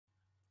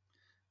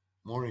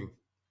Morning.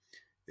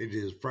 It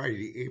is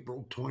Friday,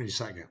 April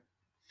 22nd. I'm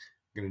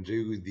going to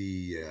do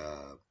the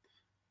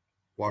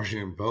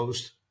Washington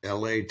Post,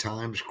 LA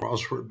Times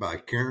Crossword by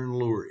Karen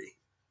Lurie.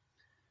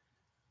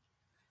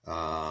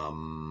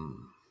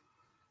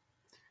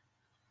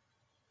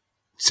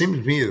 It seems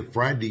to me that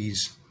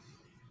Fridays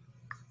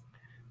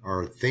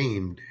are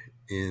themed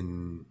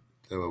in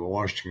the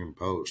Washington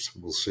Post.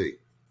 We'll see.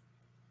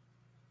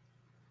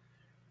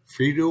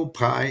 Frito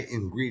pie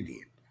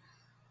ingredient.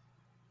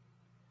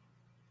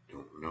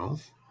 Don't know.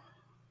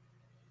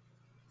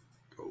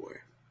 Go away.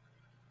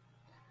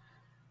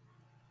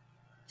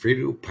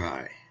 Frito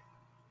pie.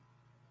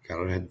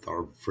 God, I hadn't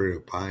thought of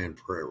Frito pie in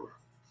forever.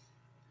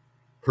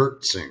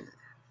 Hurt singer.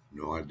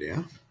 No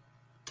idea.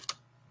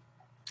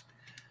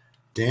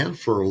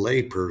 Dance for a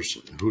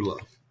layperson. Hula.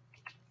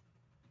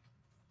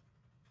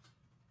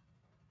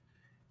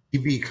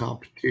 TV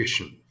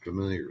competition.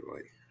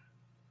 Familiarly.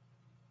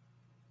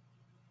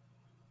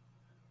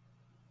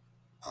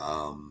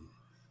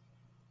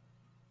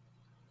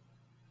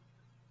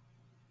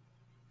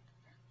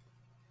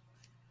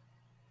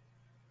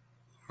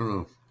 I don't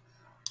know.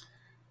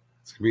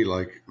 It's gonna be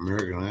like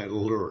American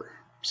Idol or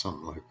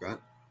something like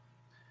that.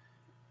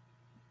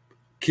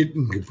 Kid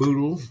and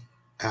Caboodle,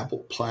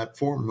 Apple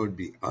platform would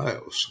be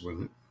iOS,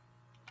 wouldn't it?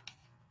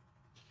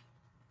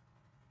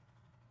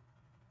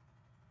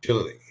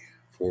 Chili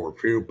for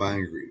pure by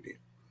ingredient.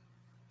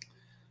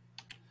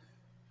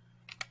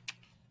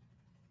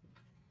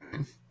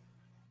 Okay.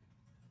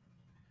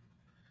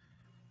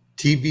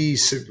 TV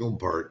signal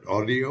part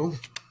audio.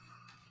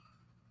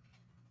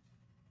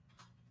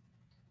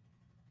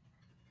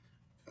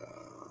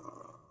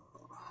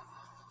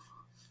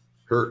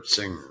 Hurt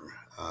singer.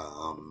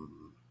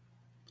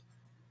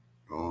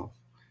 Oh,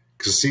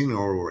 casino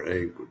or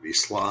egg would be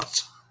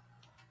slots.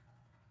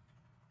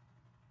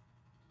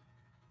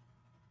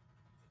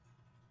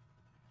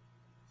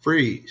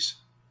 Freeze.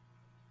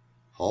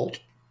 Halt.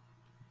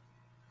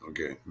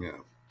 Okay, yeah.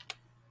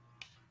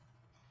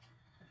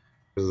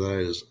 That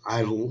is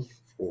idle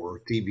for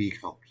TV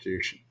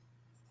competition.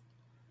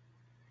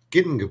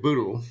 Kid and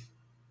Caboodle.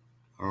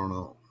 I don't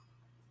know.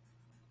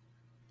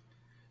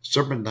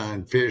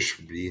 Serpentine fish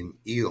would be an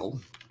eel.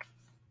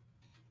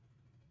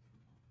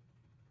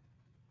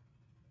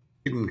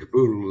 Kid and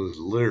Caboodle is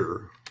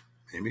litter,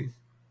 maybe.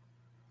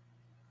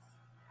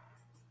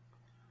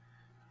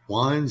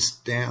 Winds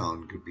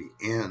down could be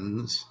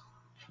ends.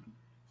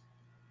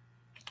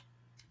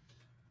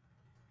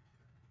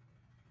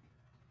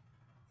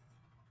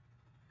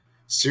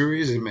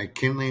 Series in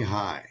McKinley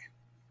High.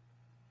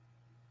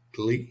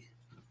 Glee.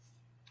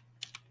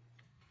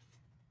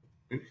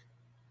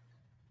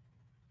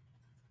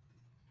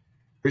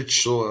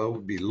 Rich soil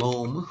would be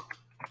loam,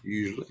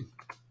 usually.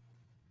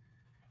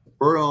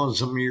 Or on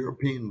some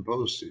European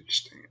postage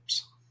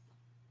stamps.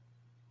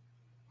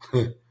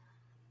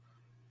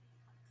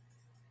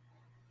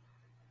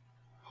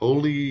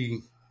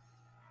 Holy.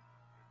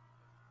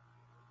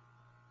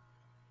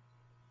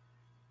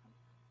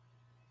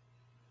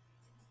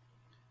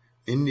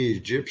 In the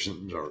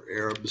Egyptians are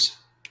Arabs.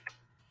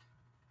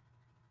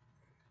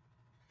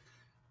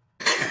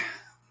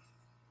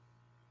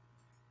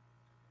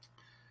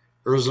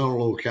 Arizona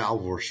locale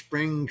for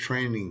spring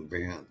training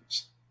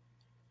bands.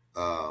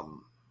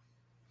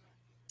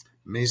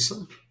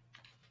 Mesa.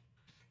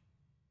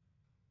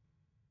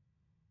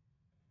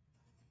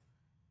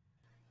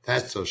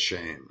 That's a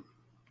shame,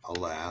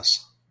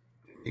 alas.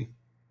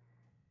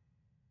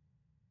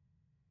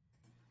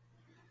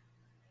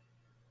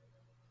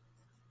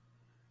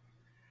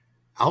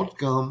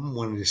 Outcome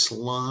when a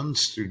salon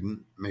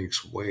student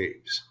makes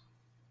waves.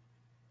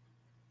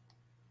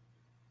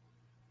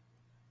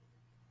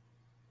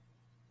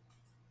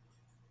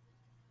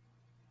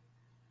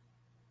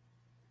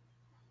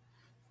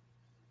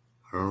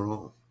 I don't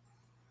know.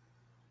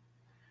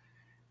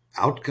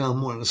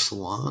 Outcome when a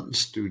salon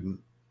student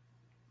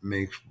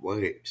makes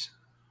waves.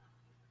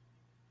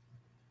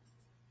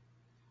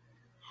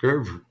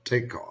 Clear for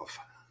takeoff.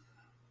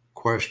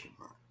 Question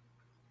mark.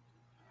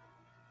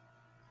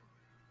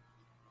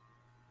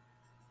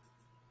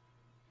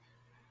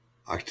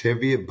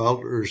 Octavia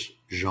Butler's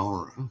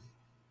genre.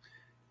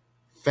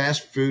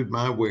 Fast food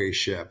my way,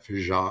 Chef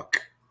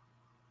Jacques.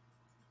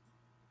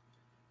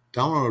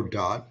 Domino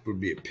Dot would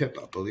be a pip,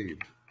 I believe.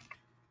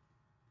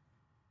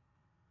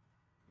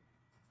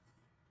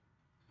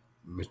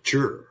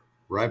 Mature,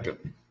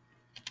 ripen.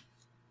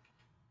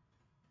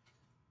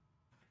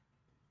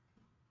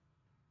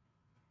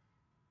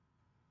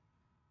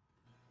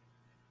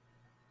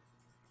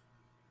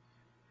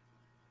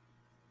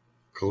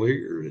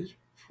 Cleared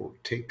for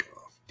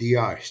takeoff.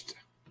 De-iced.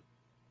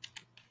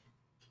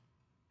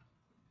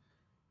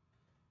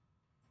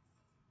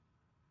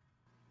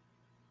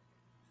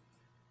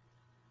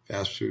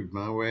 Fast food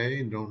my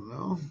way, don't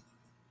know.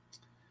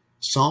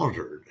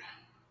 Sauntered.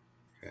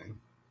 Okay.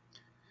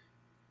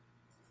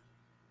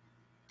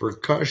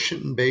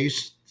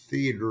 Percussion-based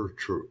theater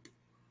troupe.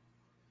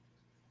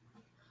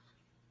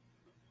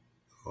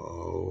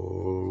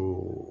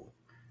 Oh.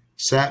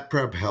 Sat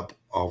prep help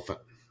often.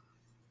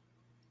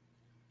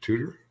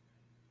 Tutor.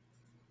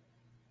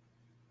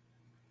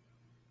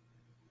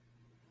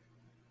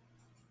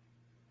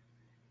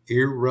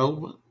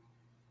 Irrelevant.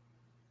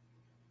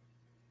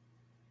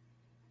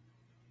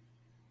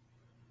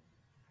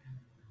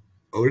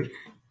 Odic,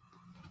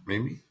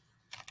 maybe.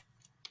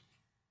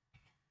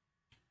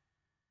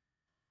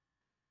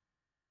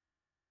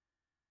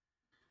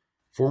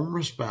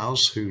 Former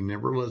spouse who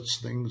never lets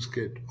things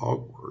get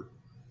awkward.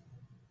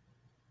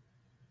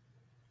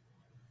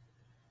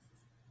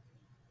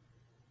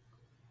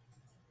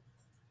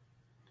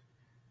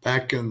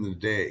 Back in the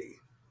day.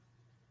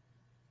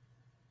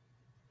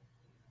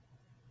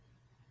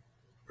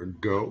 Or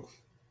go.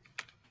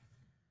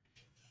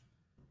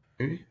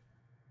 Maybe.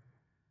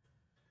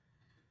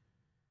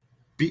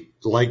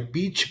 Like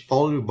beach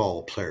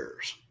volleyball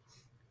players.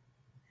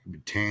 Could be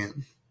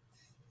tan.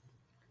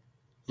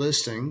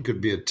 Listing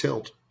could be a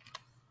tilt.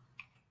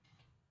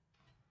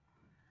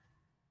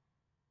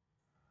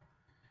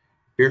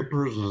 Beer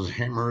person's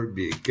hammer would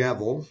be a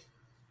gavel.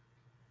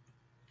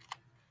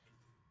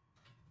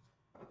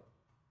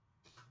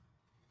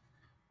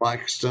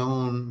 Black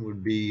stone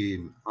would be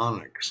an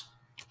onyx.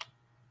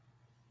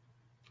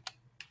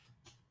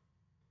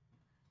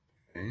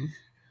 Okay.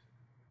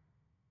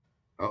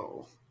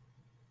 Oh.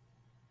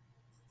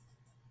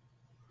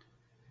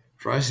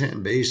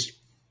 Streisand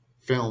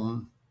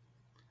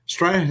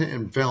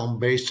film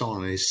based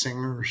on a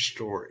Singer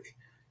story.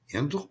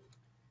 Yentl?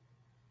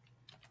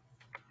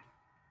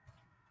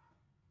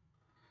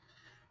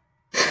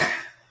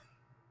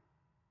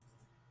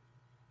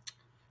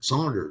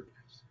 Sauntered.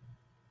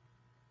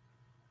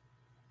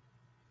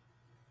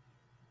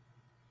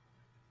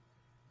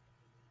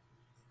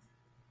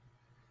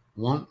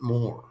 Want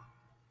more.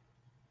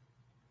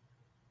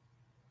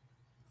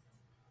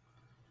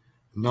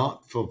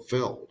 Not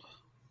fulfilled.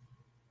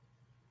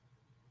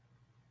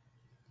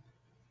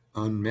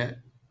 Unmet.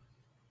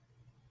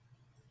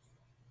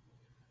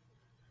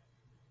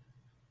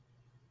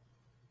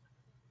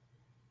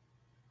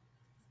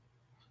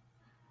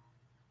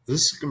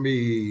 This can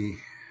be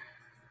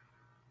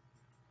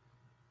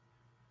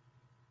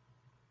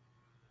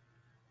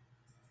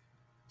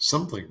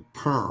something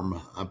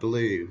perm, I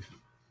believe.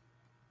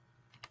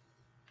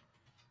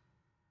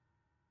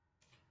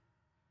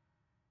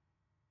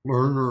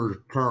 Learner's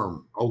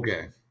perm.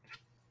 Okay.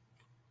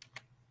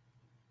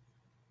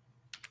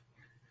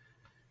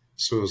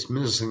 So it's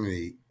missing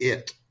the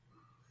it.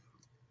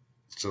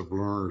 So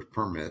learner's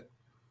permit.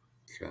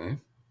 Okay.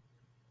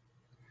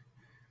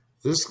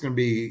 This can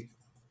be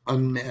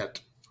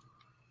unmet,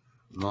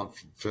 not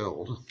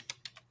fulfilled.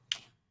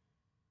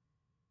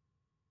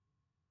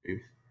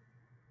 Okay.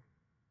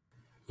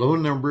 Low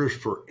numbers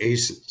for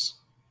aces.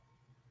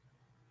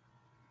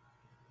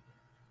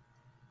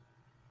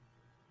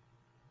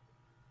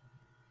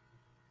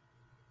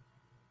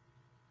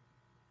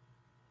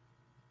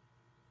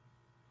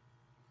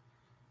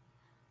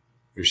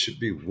 There should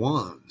be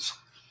ones.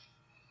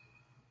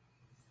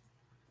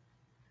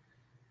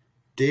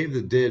 Day of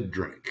the Dead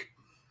drink.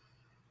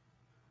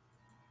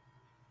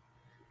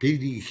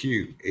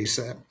 PDQ,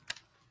 ASAP,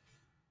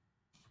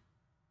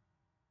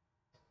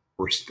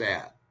 or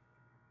stat.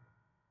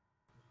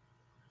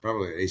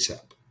 Probably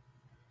ASAP.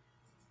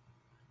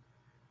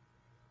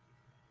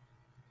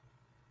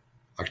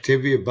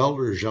 Octavia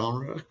Butler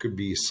genre could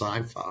be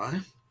sci-fi.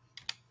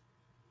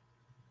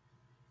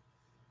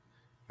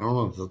 I don't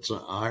know if that's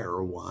an I or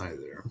a Y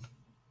there.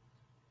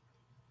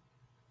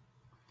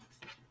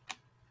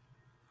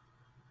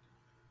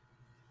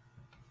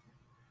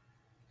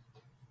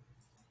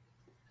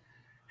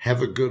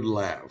 Have a good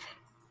laugh.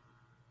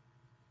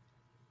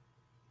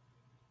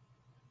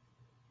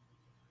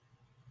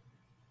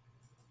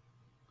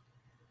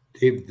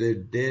 Dave the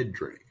Dead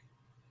drink.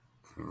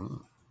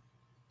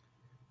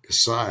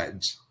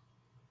 Besides,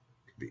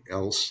 could be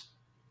else.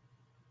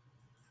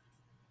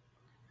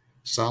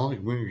 Silent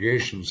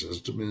communication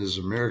system is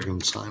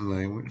American Sign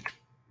Language.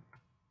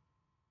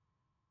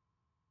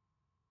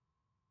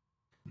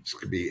 This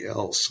could be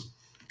else.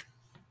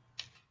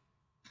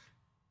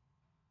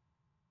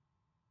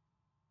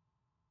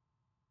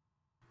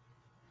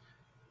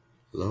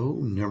 Low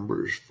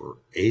numbers for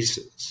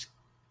aces.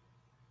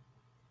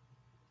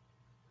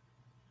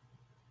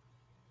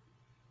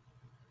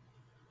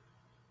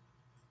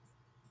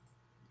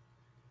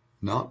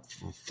 Not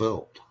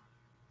fulfilled.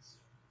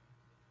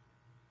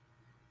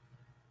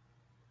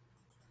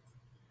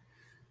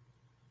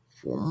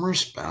 Former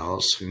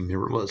spouse who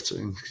never lets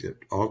things get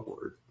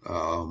awkward.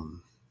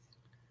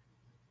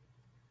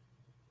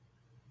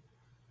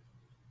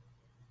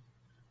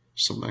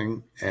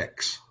 Something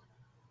X.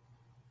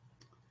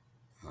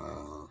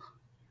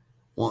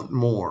 Want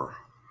more.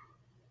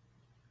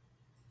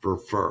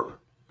 Prefer.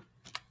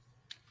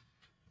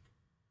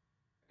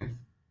 Okay.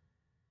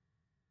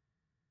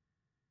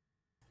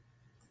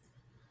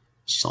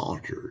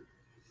 Sauntered.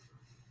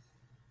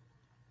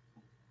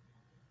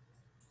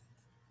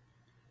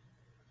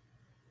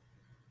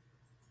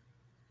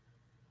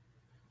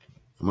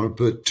 I'm going to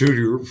put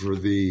tutor for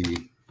the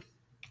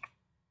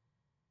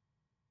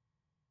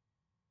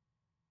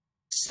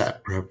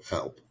Sat prep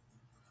help.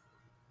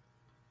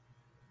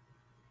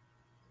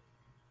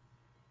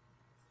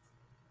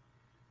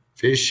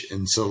 Fish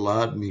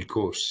ensalada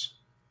Nikos.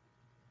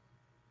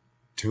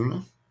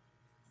 Tuna.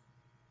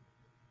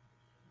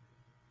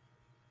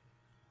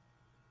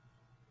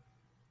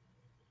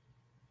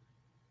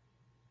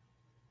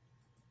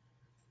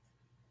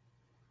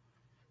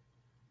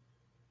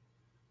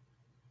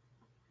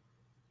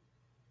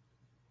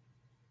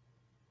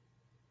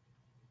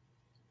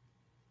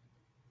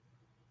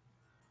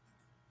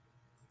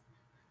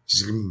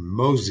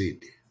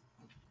 Zmozid.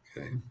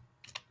 Okay.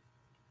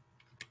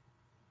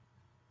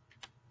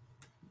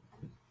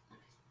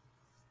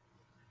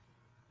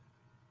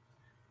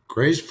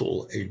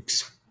 Graceful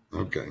eggs.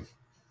 Okay.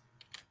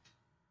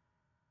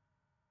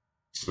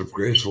 So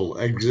graceful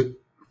exit.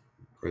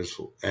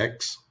 Graceful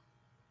X.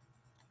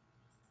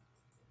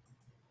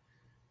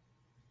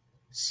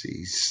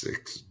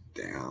 C6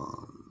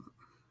 down.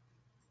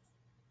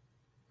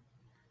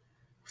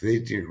 With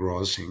 18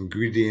 gross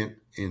ingredient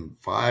in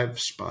 5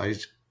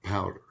 spice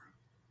powder.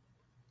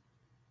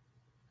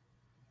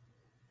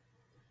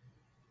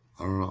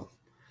 I don't know.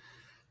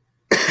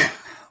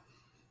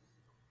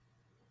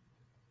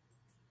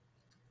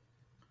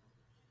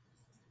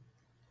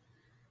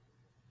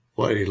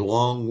 What a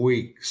long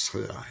week,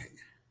 said I.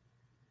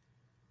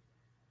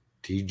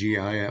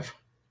 TGIF.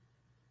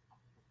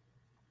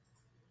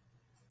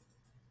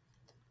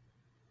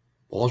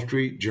 Wall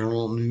Street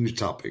Journal news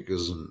topic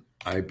is an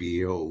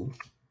IPO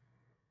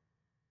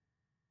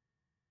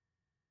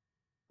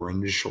for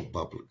initial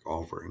public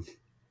offering.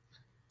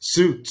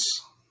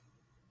 Suits.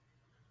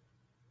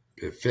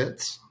 It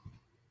fits.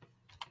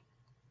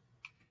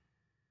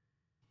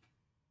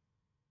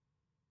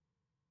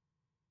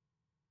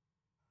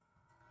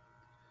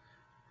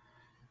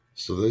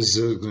 So this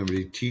is going to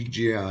be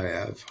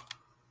TGIF,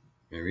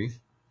 maybe.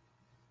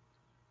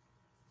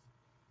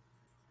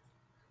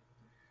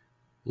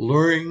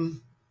 Luring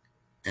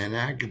an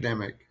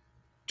academic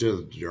to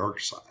the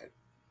dark side.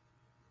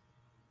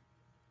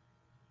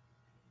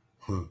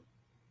 Huh.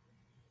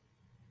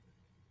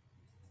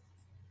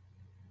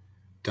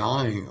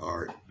 Dying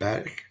art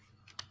back.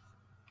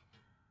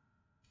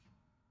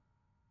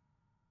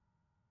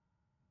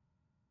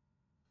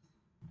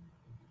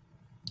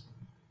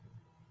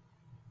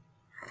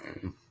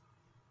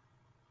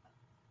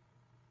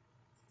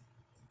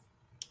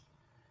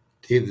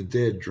 Day of the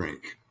Dead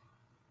drink.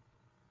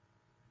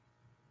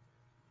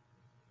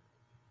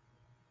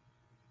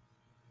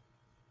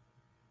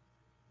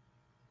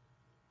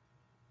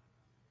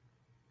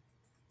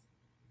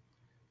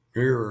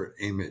 Mirror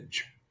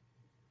image.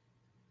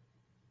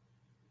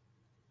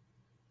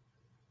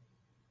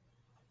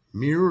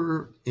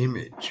 Mirror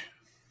image.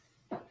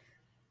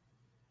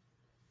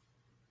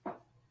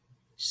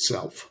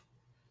 Self.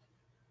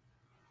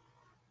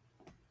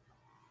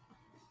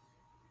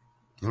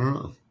 I don't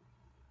know.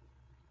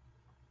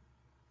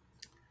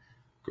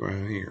 Go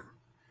ahead here.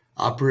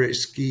 Operate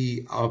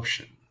ski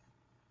option.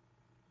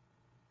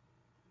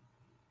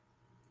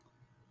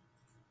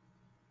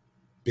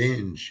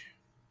 Binge.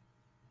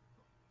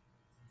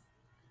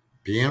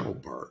 Piano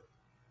part.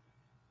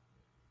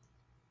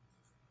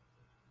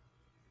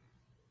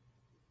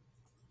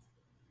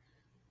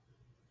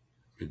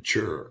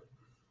 Mature.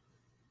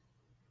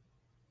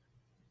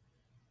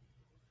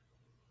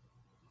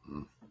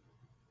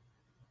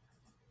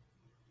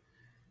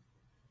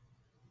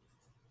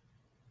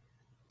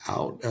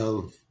 Out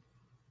of.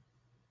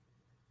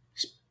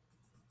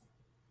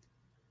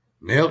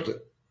 Nailed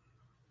it.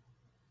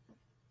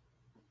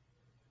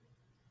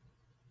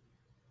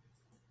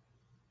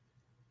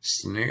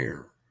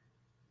 Snare.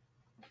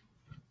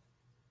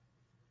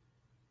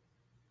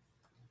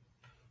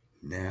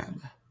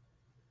 Nab.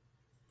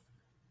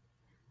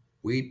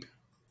 Weep.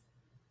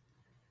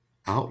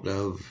 Out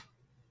of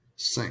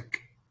sync.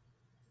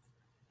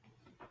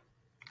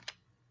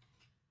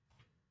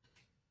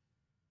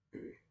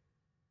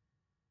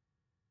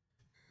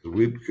 The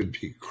weep could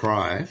be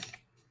cry.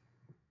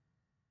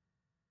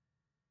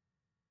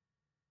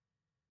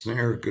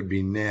 Snare could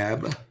be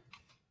nab.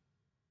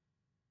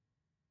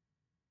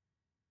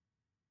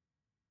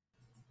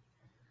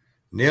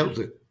 Nailed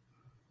it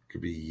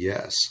could be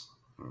yes.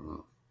 I don't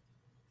know.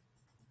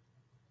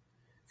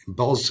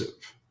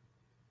 Impulsive.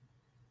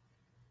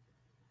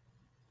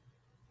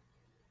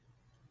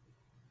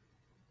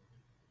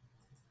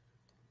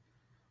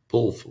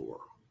 Pull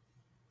for.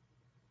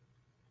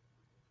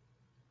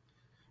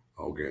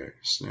 Okay.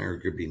 Snare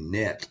could be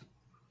net.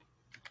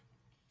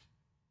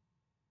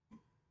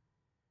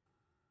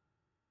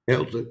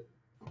 Nailed it.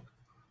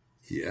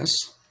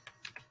 Yes.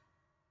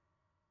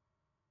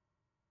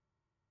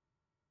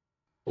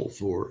 Pull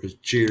for is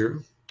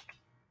cheer.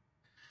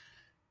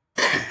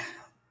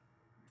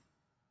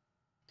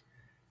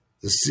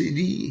 The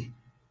city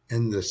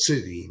and the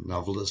city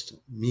novelist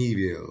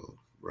Mevio,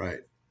 right?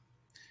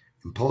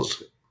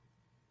 Impulsive.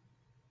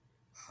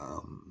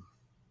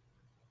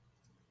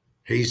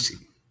 Hasty.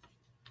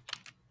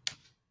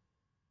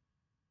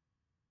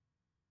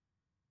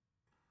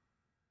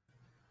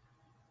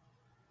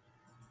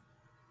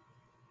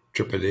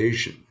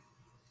 trepidation,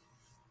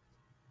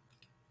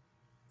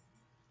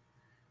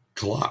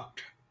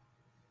 clocked.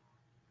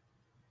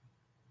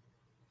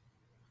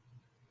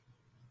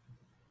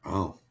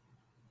 Oh.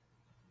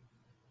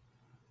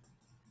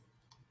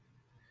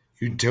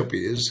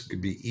 Utopias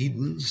could be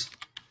Edens.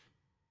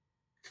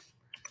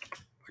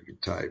 I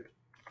could type.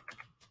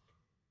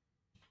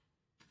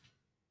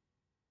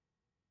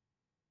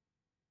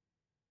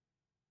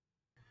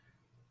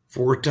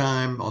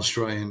 Four-time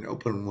Australian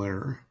Open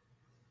winner.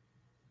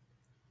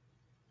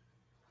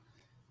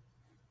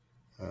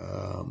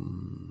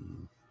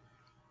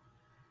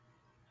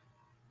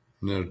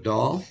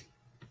 Nadal.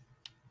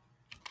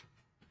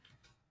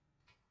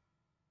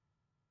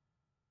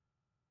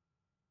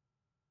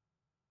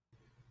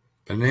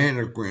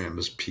 Bananagram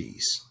is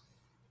peace.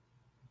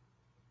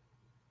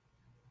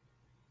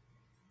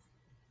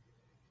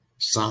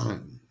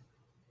 Sign.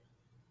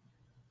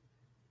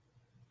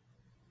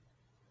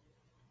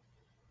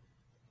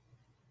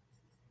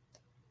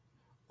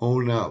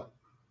 Own up.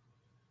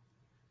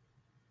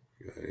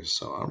 Okay,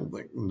 so I don't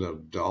think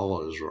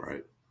Nadal is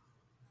right.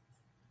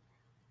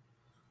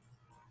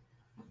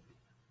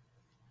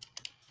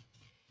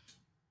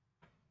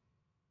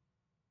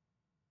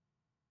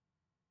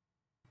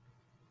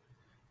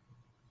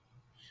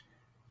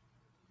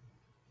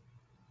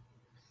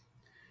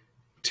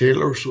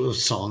 Taylor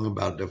Swift's song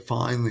about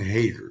defying the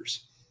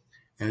haters,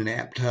 and an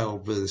apt title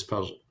for this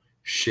puzzle,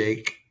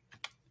 Shake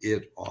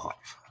It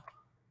Off.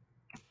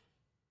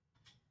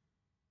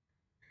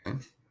 Okay.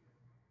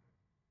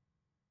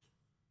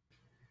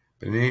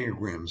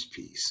 Bananagram's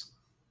piece.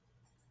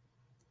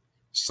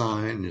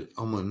 Sign is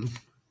Omen.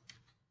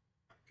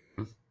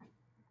 Okay.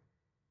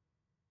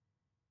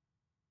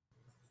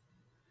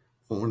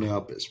 Own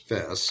up is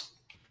Fess.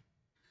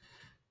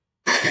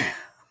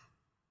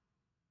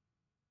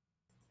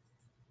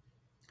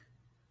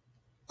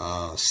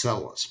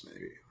 Celis,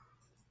 maybe.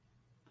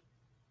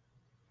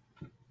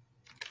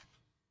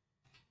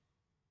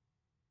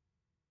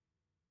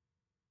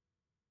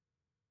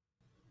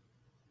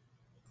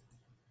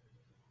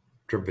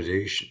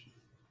 Trepidation.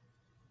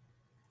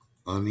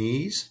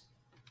 Unease.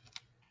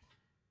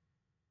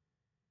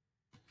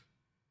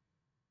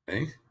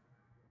 Okay.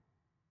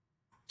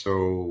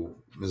 So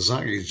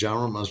Miyazaki's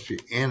genre must be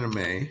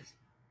anime.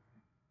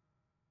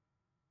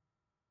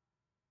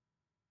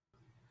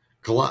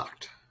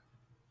 Collect.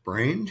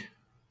 Brained.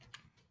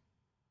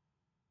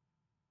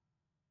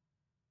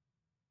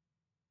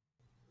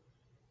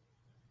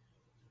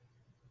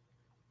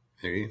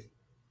 Maybe.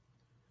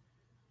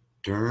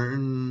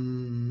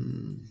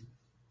 Turn.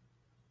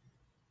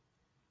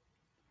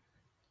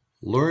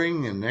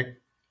 Luring and neck.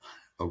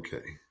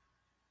 Okay.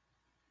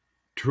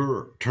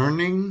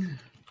 Turning.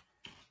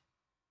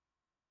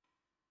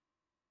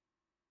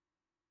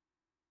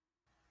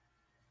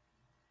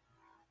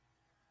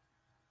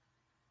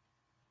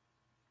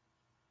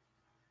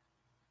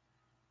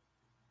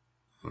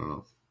 I don't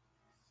know.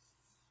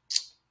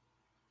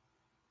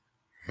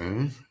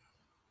 Okay.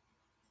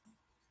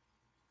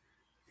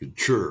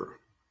 Mature.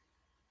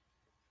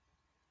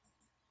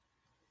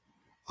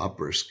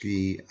 Opera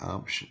ski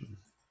option.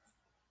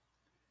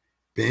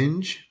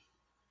 Binge.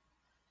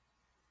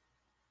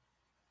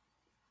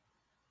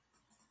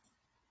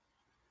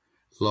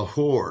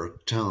 Lahore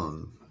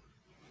tongue.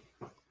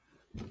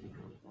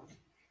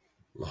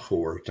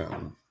 Lahore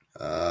tongue.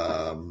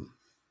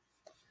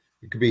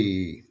 It could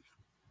be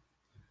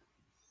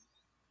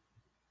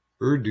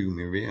Urdu,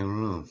 maybe. I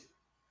don't know.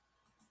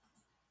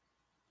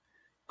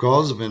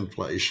 Cause of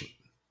inflation.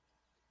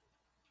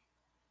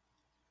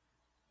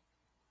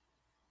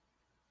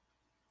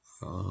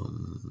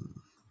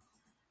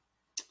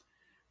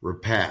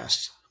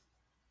 Repast.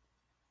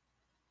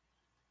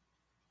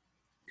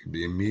 Could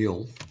be a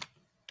meal.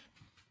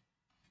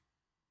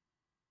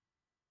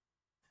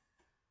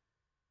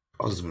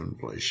 Cause of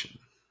inflation.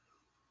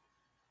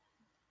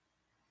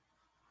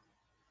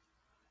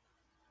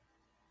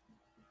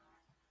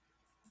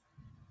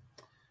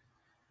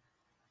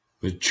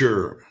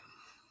 Mature.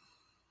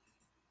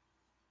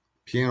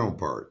 Piano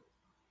part.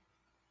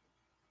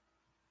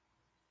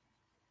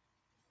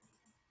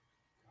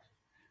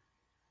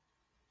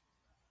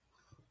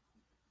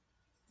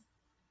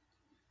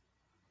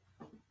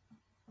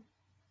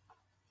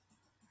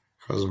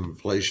 Cause of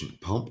inflation.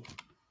 Pump.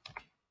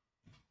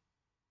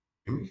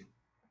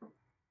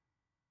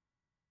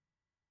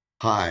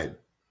 Hide.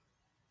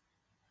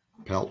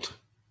 Pelt.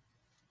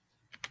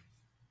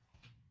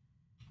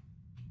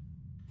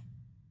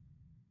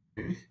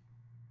 Okay.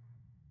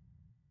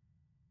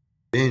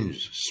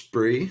 Binge.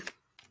 Spree.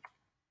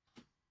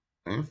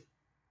 Okay.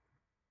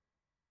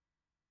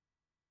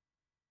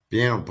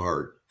 Piano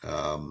part.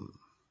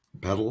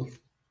 Pedal.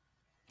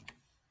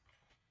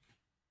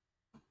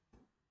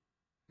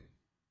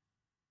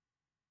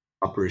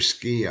 Opera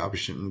ski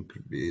option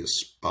could be a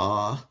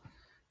spa,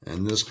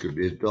 and this could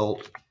be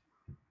adult.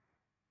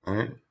 All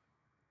right.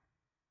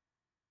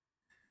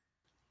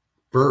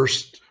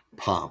 Burst.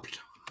 Popped.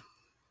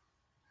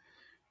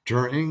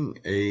 Turning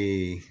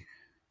a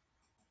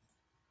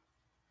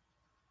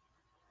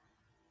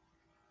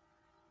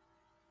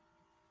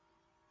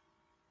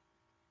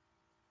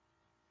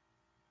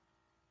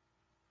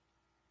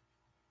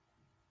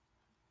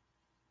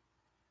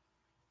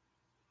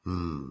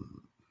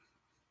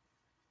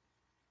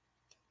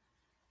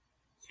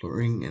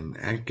Luring an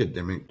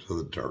academic to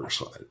the dark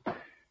side.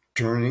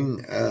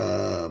 Turning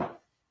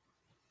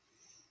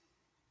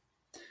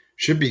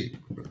should be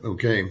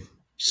okay.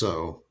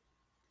 So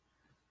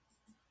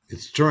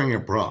it's turning a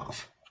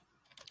prof.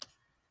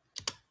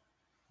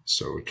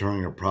 So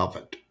turning a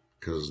profit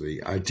because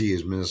the IT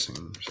is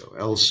missing. So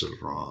else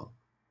is wrong.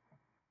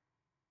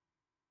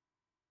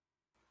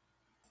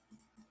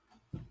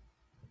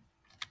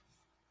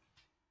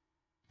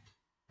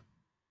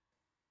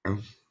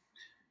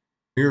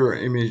 Mirror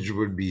image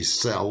would be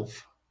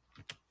self.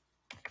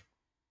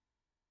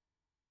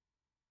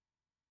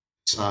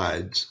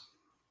 Sides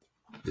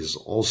is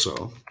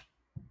also.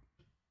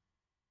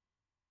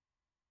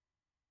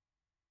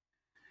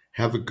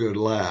 Have a good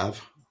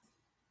laugh.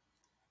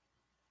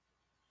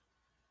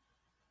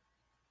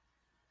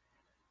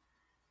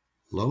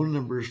 Low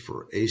numbers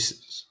for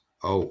aces.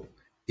 Oh,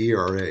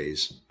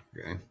 ERAs.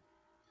 Okay.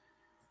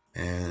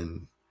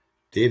 And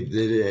Dave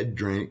did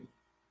drink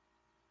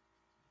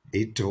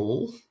 8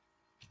 toll.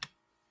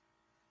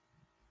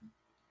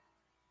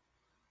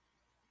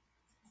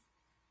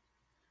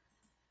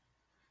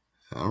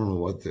 I don't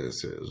know what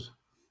this is.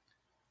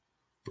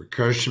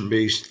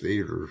 Percussion-based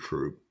theater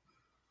troupe.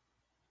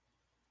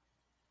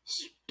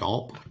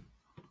 Stomp.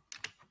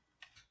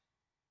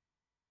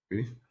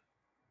 Okay.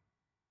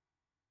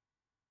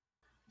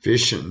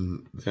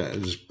 Fishing, that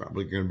is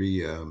probably going to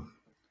be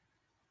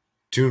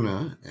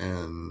tuna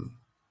and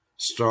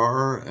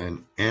star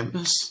and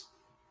anise.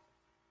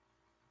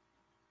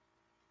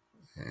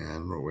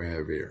 And what we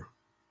have here.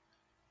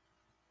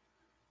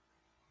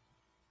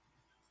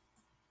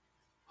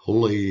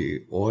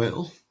 Holy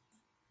oil.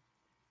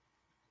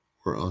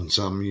 Or on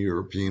some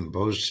European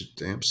postage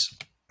stamps.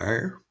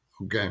 There.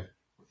 Okay.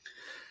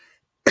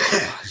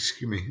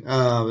 Excuse me.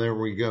 There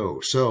we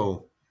go.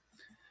 So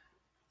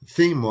the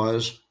theme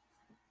was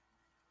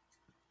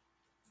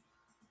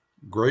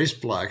grace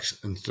flex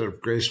instead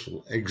of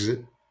graceful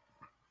exit.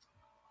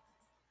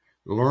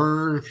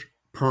 Learner's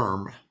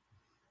perm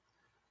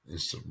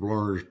instead of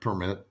learner's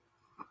permit.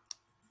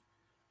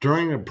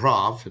 During a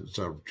prof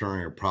instead of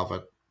during a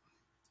profit.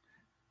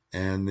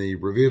 And the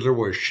revealer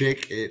was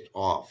shake it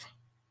off.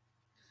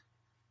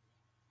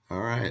 All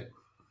right.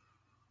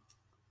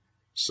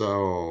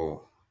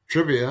 So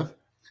trivia.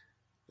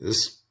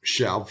 This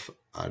shelf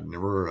I'd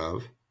never heard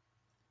of.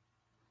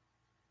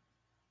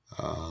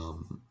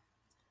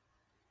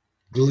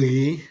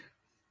 Glee.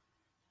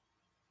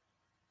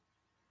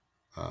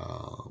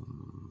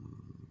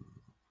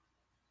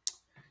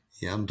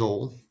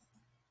 Yandel.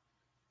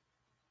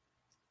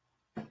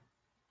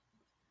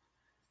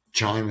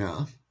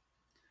 China.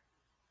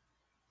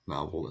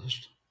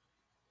 Novelist.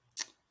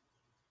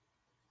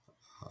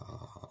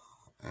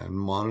 And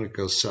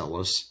Monica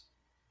Seles.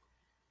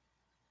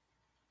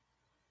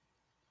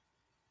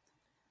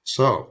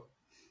 So,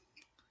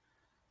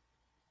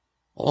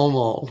 all in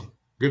all,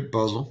 good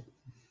puzzle.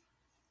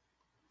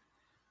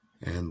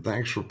 And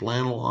thanks for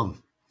playing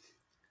along.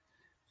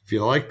 If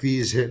you like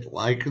these, hit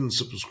like and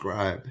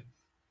subscribe.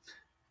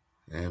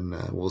 And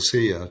we'll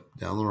see you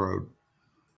down the road.